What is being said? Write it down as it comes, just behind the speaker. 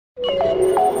This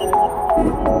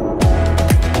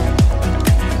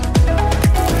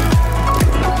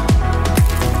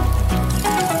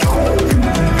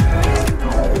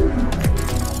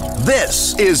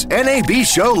is NAB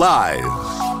Show Live.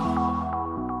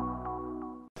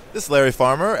 This is Larry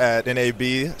Farmer at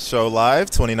NAB Show Live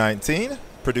 2019,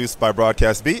 produced by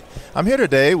Broadcast Beat. I'm here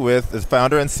today with the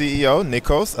founder and CEO,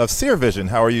 Nikos of Seervision.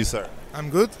 How are you, sir?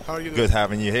 I'm good. How are you doing? Good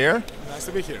having you here. Nice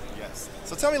to be here. Yes.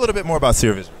 So tell me a little bit more about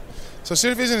Seervision. So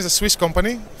Seervision is a Swiss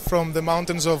company from the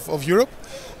mountains of Europe.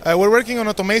 We're working on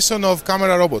automation of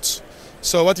camera robots.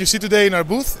 So what you see today in our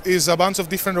booth is a bunch of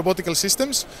different robotical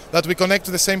systems that we connect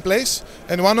to the same place,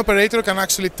 and one operator can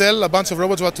actually tell a bunch of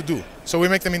robots what to do. So we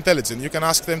make them intelligent. You can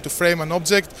ask them to frame an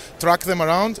object, track them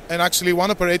around, and actually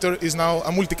one operator is now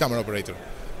a multi-camera operator.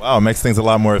 Wow, it makes things a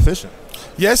lot more efficient.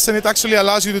 Yes, and it actually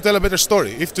allows you to tell a better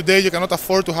story. If today you cannot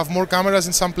afford to have more cameras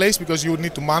in some place because you would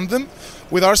need to man them,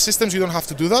 with our systems you don't have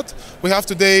to do that. We have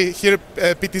today here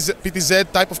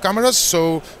PTZ type of cameras,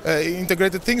 so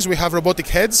integrated things. We have robotic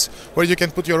heads where you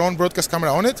can put your own broadcast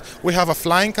camera on it. We have a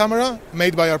flying camera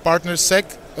made by our partner SEC,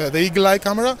 the Eagle Eye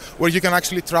camera, where you can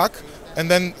actually track, and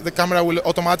then the camera will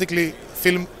automatically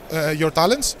film your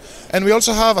talents. And we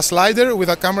also have a slider with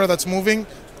a camera that's moving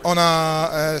on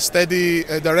a steady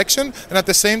direction, and at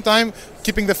the same time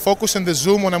keeping the focus and the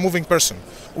zoom on a moving person,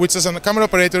 which as a camera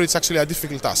operator it's actually a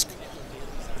difficult task.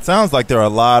 It sounds like there are a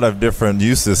lot of different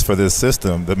uses for this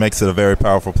system that makes it a very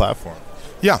powerful platform.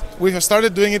 Yeah, we have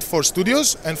started doing it for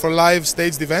studios and for live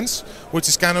staged events, which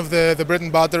is kind of the bread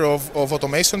and butter of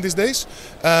automation these days.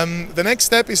 The next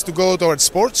step is to go towards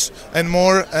sports and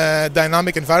more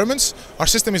dynamic environments. Our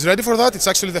system is ready for that. It's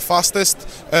actually the fastest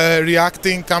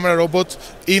reacting camera robot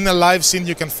in a live scene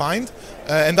you can find.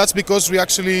 And that's because we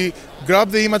actually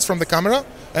grab the image from the camera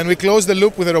and we close the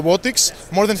loop with the robotics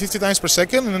more than 50 times per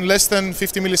second and in less than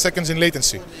 50 milliseconds in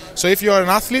latency. So if you are an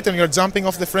athlete and you're jumping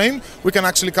off the frame, we can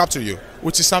actually capture you,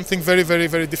 which is something very, very,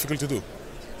 very difficult to do.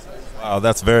 Wow,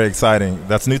 that's very exciting.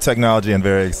 That's new technology and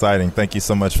very exciting. Thank you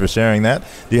so much for sharing that.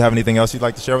 Do you have anything else you'd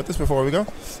like to share with us before we go?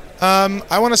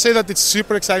 I want to say that it's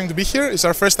super exciting to be here. It's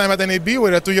our first time at NAB.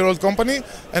 We're a 2-year-old company,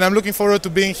 and I'm looking forward to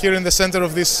being here in the center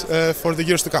of this for the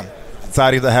years to come.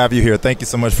 Excited to have you here. Thank you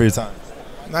so much for your time.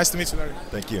 Nice to meet you, Larry.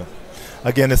 Thank you.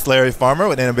 Again, it's Larry Farmer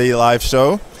with NAB Live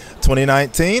Show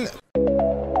 2019,